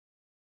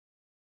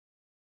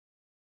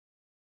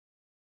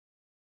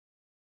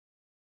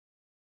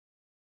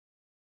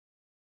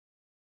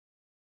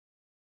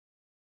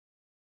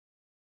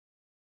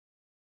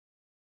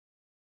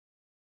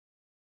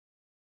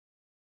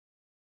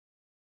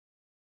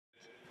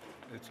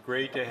It's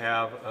great to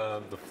have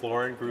the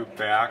Florin group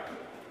back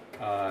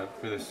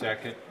for the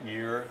second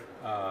year,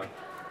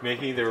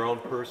 making their own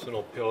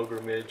personal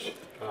pilgrimage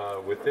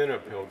within a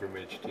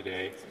pilgrimage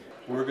today.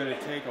 We're going to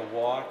take a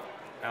walk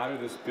out of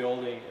this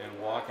building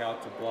and walk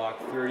out to Block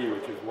 30,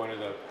 which is one of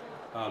the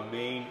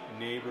main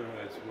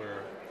neighborhoods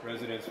where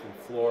residents from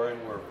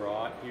Florin were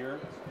brought here.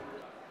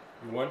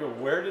 You wonder,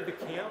 where did the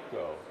camp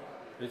go?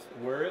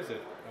 Where is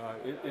it?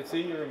 It's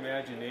in your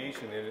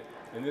imagination,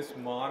 and this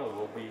model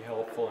will be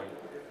helpful.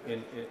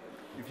 And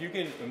if you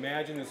can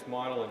imagine this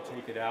model and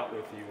take it out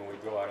with you when we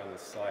go out on the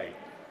site,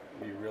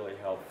 it'll be really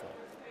helpful.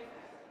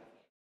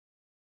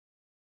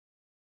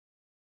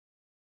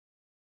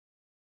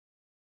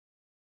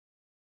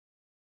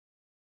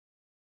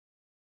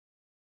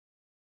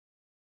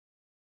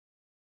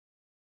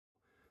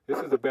 This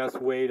is the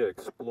best way to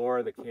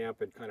explore the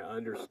camp and kind of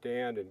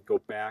understand and go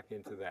back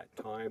into that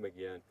time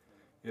again,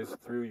 is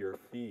through your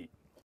feet.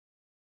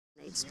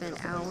 They'd spend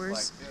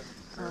hours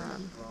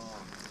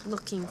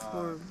looking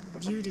for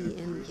beauty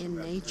in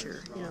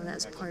nature. You know,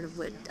 that's part of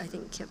what I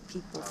think kept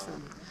people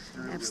from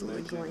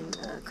absolutely going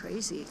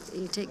crazy.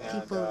 You take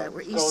people that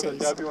were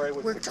Essays,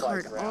 worked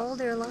hard all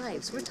their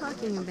lives. We're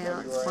talking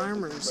about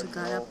farmers who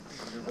got up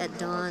at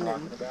dawn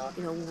and,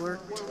 you know,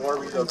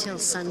 worked until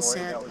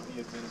sunset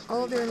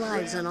all their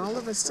lives, and all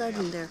of a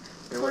sudden they're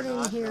put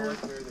in here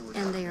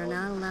and they are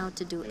not allowed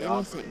to do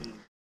anything.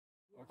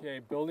 Okay,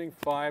 building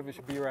 5, it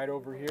should be right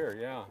over here,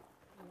 yeah.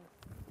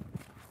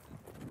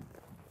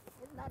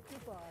 Not too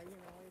far, you know.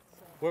 It's,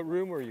 what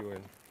room were you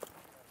in?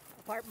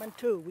 Apartment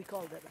 2, we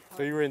called it.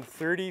 So you were in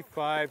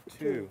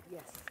 35-2.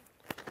 Yes.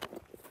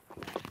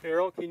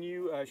 Harold, can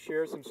you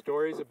share some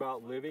stories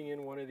about living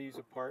in one of these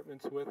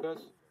apartments with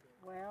us?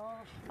 Well,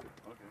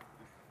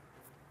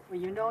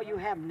 you know you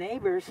have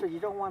neighbors, so you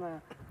don't want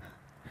to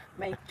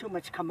make too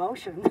much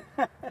commotion,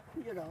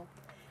 you know.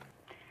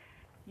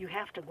 You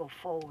have to go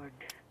forward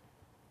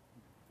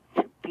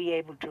to be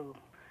able to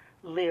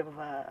live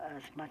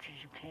as much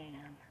as you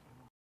can.